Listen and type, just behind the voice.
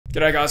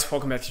G'day guys,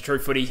 welcome back to True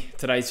Footy.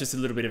 Today's just a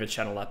little bit of a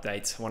channel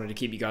update. I wanted to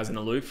keep you guys in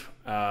the loop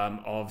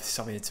of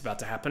something that's about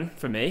to happen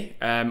for me.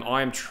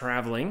 I am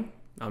traveling.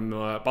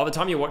 By the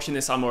time you're watching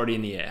this, I'm already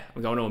in the air.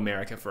 I'm going to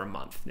America for a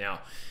month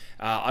now.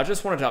 I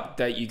just wanted to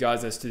update you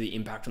guys as to the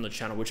impact on the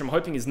channel, which I'm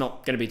hoping is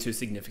not going to be too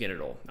significant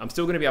at all. I'm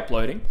still going to be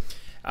uploading,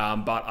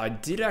 but I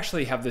did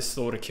actually have this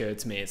thought occur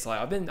to me. It's like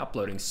I've been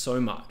uploading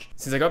so much.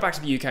 Since I got back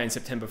to the UK in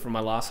September from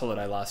my last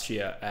holiday last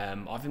year,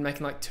 I've been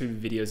making like 2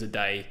 videos a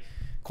day.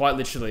 Quite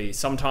literally,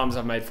 sometimes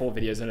I've made 4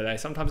 videos in a day,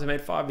 sometimes I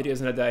made 5 videos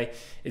in a day.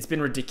 It's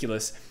been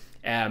ridiculous.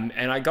 And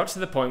I got to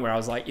the point where I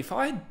was like, if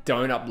I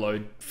don't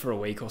upload for a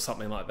week or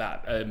something like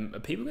that, are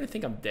people going to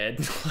think I'm dead?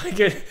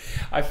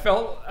 I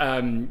felt,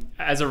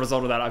 as a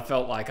result of that, I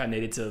felt like I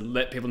needed to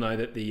let people know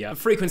that the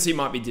frequency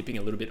might be dipping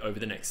a little bit over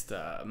the next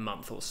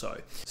month or so.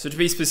 So to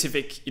be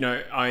specific, you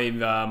know,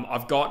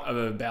 I've got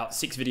about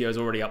 6 videos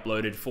already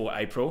uploaded for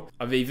April.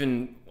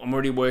 I'm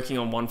already working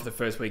on one for the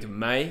first week of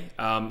May.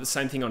 The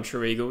same thing on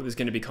True Eagle. There's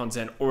going to be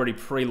content already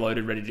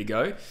preloaded, ready to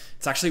go.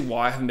 It's actually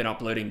why I haven't been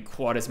uploading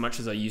quite as much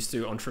as I used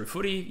to on True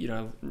Footy. You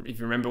know, if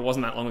you remember, it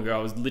wasn't that long ago.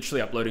 I was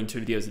literally uploading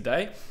 2 videos a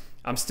day.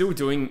 I'm still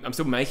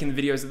making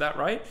the videos at that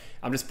rate.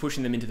 I'm just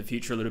pushing them into the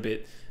future a little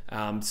bit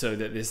so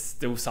that there's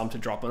still some to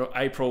drop in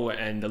April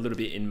and a little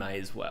bit in May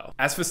as well.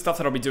 As for stuff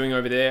that I'll be doing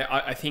over there,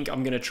 I think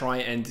I'm going to try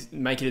and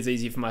make it as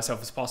easy for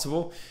myself as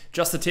possible.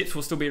 Just the tips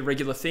will still be a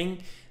regular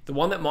thing. The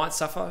one that might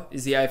suffer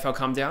is the AFL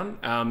come down.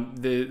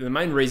 The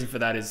main reason for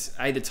that is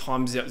the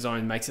time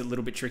zone makes it a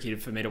little bit tricky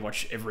for me to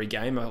watch every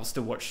game. I'll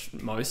still watch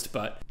most,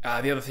 but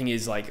the other thing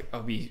is, like,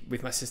 I'll be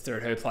with my sister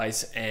at her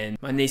place and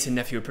my niece and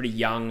nephew are pretty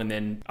young, and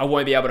then I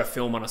won't be able to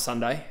film on a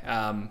Sunday.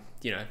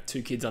 You know,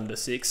 2 kids under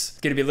 6.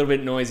 It's going to be a little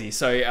bit noisy.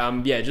 So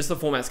yeah, just the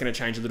format's going to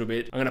change a little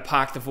bit. I'm going to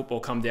park the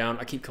football come down.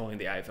 I keep calling it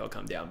the AFL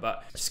come down,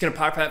 but just going to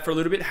park that for a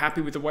little bit.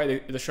 Happy with the way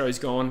the show's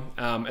gone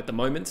at the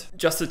moment.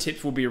 Just the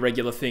tips will be a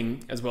regular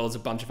thing, as well as a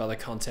bunch of other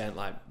content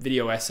like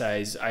video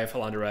essays,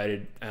 AFL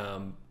underrated,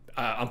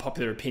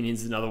 unpopular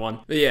opinions is another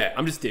one. But yeah,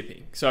 I'm just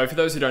dipping. So for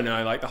those who don't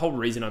know, like, the whole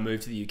reason I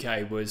moved to the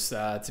UK was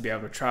to be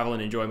able to travel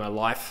and enjoy my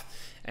life.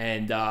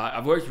 And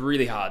I've worked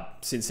really hard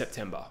since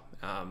September.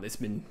 It's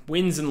been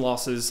wins and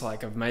losses.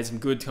 Like, I've made some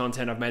good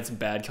content, I've made some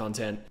bad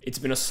content. It's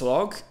been a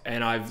slog,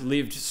 and I've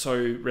lived so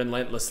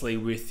relentlessly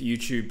with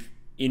YouTube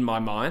in my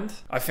mind.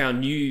 I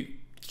found new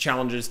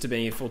challenges to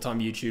being a full-time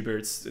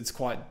YouTuber. It's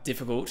quite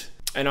difficult.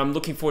 And I'm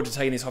looking forward to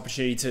taking this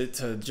opportunity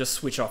to just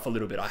switch off a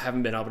little bit. I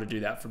haven't been able to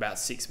do that for about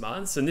 6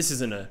 months. And this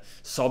isn't a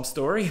sob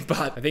story,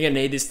 but I think I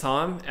need this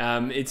time.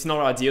 It's not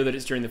ideal that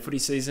it's during the footy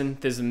season.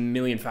 There's a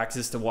million factors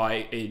as to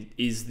why it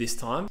is this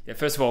time. Yeah,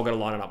 first of all, I've got to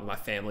line it up with my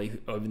family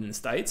over in the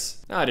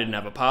States. I didn't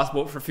have a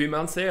passport for a few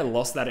months there. I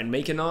lost that in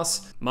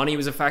Mykonos. Money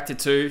was a factor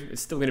too.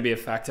 It's still going to be a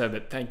factor,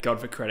 but thank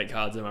God for credit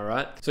cards, am I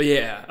right? So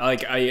yeah,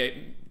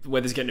 the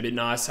weather's getting a bit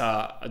nicer.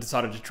 I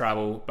decided to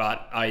travel,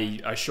 but I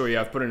assure you,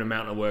 I've put in a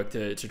mountain of work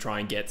to try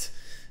and get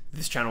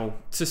this channel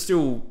to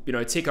still, you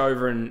know, tick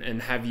over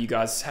and have you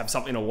guys have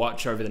something to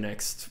watch over the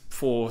next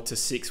 4 to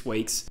 6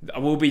 weeks. I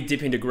will be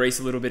dipping to Greece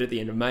a little bit at the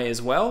end of May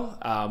as well.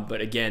 But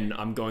again,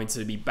 I'm going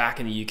to be back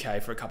in the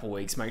UK for a couple of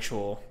weeks.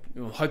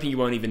 I'm hoping you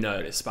won't even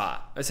notice,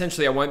 but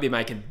essentially I won't be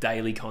making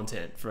daily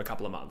content for a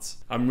couple of months.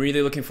 I'm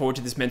really looking forward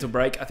to this mental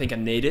break. I think I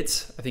need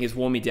it. I think it's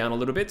worn me down a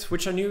little bit,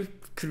 which I knew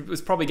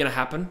was probably going to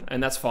happen,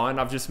 and that's fine.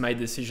 I've just made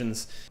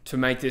decisions to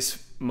make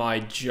this my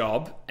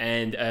job,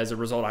 and as a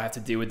result, I have to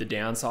deal with the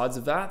downsides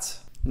of that.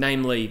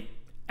 Namely,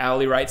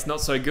 hourly rates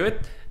not so good,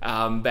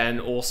 and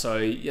also,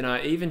 you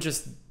know, even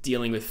just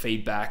dealing with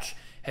feedback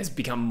has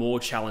become more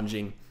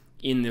challenging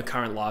in the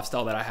current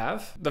lifestyle that I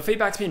have. The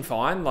feedback's been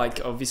fine.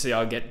 Like, obviously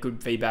I get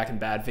good feedback and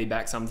bad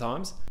feedback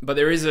sometimes, but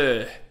there is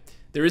an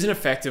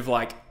effect of,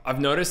 like, I've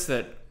noticed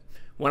that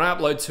when I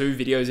upload 2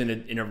 videos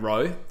in a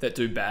row that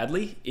do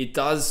badly, it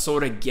does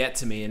sort of get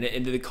to me,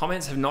 and the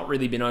comments have not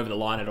really been over the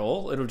line at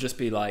all. It'll just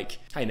be like,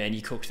 hey man,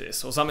 you cooked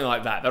this, or something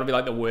like that. That'll be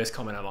like the worst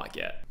comment I might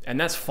get. And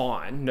that's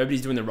fine,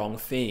 nobody's doing the wrong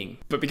thing.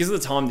 But because of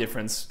the time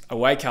difference, I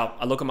wake up,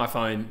 I look at my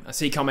phone, I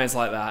see comments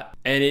like that,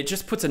 and it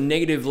just puts a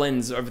negative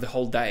lens over the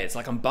whole day. It's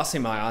like I'm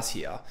busting my ass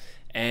here.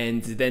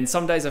 And then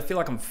some days I feel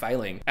like I'm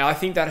failing. And I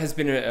think that has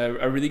been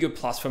a really good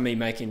plus for me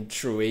making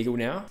True Eagle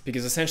now,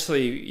 because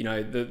essentially, you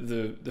know,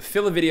 the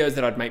filler videos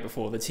that I'd make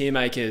before, the tier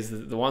makers,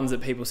 the ones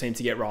that people seem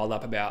to get riled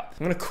up about,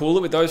 I'm gonna cool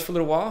it with those for a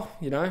little while.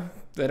 You know,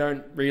 they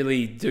don't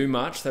really do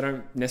much. They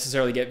don't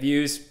necessarily get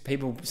views.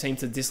 People seem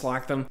to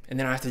dislike them. And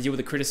then I have to deal with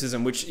the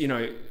criticism, which, you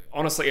know,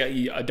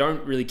 honestly, I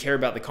don't really care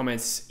about the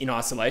comments in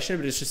isolation,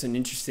 but it's just an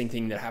interesting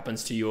thing that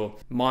happens to your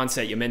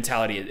mindset, your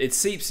mentality. It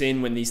seeps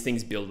in when these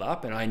things build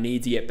up, and I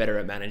need to get better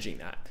at managing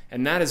that.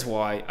 And that is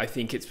why I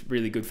think it's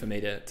really good for me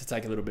to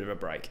take a little bit of a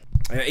break.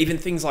 Even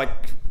things like,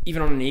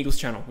 even on an Eagles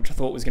channel, which I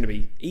thought was going to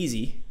be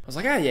easy, I was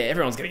like, oh yeah,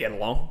 everyone's going to get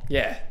along.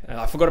 Yeah.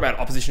 I forgot about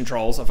opposition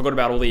trolls. I forgot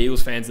about all the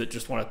Eagles fans that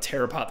just want to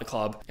tear apart the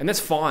club. And that's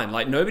fine.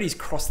 Like, nobody's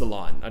crossed the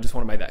line. I just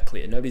want to make that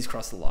clear. Nobody's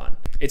crossed the line.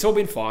 It's all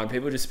been fine.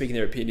 People are just speaking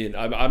their opinion.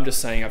 I'm just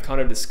saying I've kind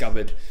of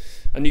discovered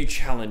a new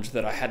challenge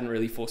that I hadn't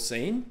really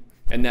foreseen.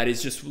 And that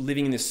is just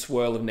living in this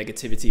swirl of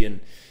negativity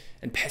and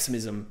and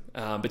pessimism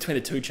between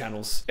the two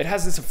channels, it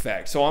has this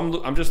effect. So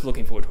I'm just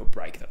looking forward to a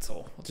break, that's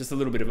all. Just a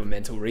little bit of a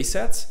mental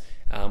reset.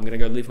 I'm gonna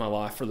go live my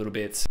life for a little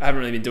bit. I haven't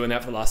really been doing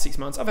that for the last 6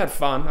 months. I've had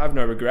fun, I have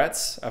no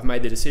regrets. I've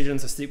made the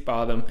decisions, I stick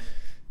by them,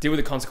 deal with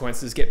the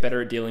consequences, get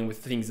better at dealing with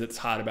things that's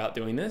hard about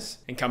doing this,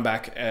 and come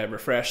back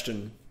refreshed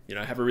and, you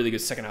know, have a really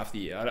good second half of the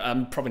year.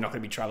 I'm probably not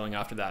gonna be traveling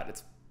after that.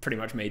 It's pretty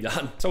much me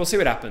done. So we'll see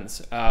what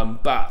happens.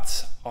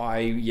 But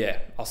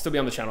I'll still be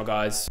on the channel,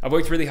 guys. I've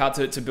worked really hard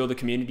to build the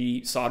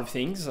community side of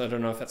things. I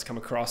don't know if that's come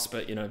across,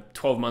 but you know,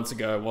 12 months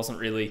ago, I wasn't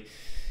really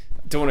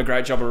doing a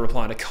great job of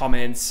replying to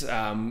comments.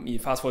 You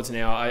fast forward to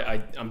now,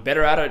 I'm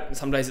better at it.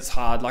 Some days it's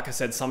hard. Like I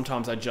said,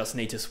 sometimes I just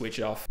need to switch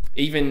it off.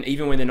 Even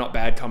when they're not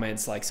bad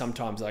comments, like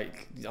sometimes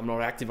like I'm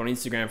not active on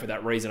Instagram for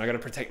that reason. I got to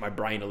protect my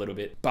brain a little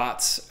bit.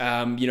 But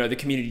you know, the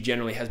community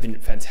generally has been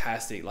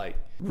fantastic. Like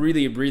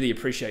really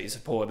appreciate your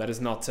support. That is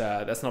not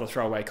that's not a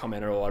throwaway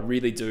comment at all. I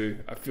really do.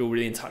 I feel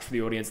really in touch with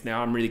the audience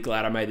now. I'm really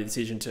glad I made the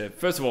decision to,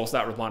 first of all,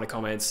 start replying to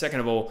comments. Second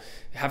of all,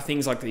 have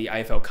things like the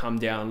AFL come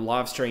down,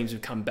 live streams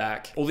have come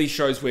back, all these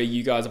shows where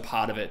you guys are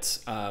part of it.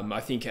 I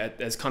think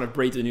has kind of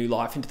breathed a new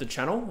life into the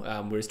channel,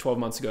 whereas 12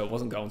 months ago it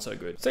wasn't going so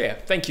good. So yeah,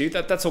 thank you.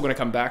 That's all going to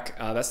come back.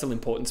 That's still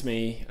important to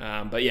me.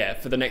 But yeah,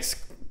 for the next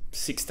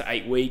 6 to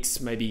 8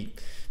 weeks, maybe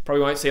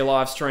probably won't see a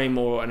live stream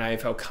or an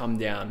AFL come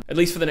down. At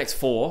least for the next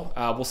 4.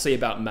 We'll see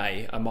about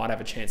May. I might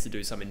have a chance to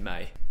do some in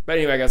May. But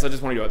anyway, guys, I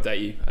just wanted to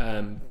update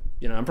you.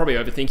 You know, I'm probably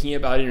overthinking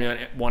it, but I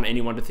didn't want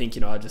anyone to think,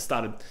 you know, I just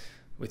started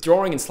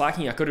withdrawing and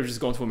slacking. I could have just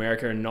gone to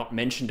America and not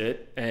mentioned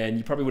it, and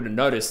you probably would have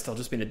noticed I'll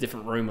just be in a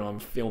different room when I'm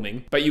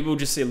filming. But you will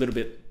just see a little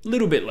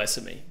bit less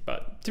of me.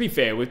 But to be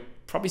fair, we're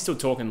probably still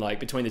talking like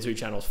between the two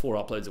channels, 4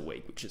 uploads a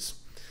week, which is,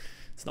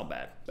 it's not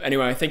bad.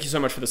 Anyway, thank you so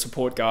much for the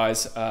support,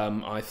 guys.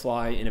 I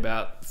fly in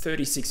about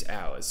 36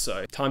 hours,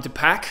 so time to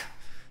pack,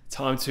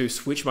 time to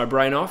switch my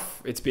brain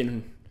off. It's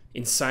been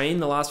insane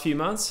the last few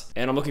months,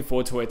 and I'm looking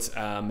forward to it.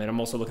 And I'm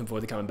also looking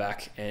forward to coming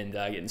back and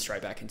getting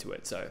straight back into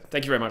it. So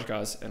thank you very much,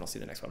 guys, and I'll see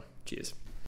you in the next one. Cheers.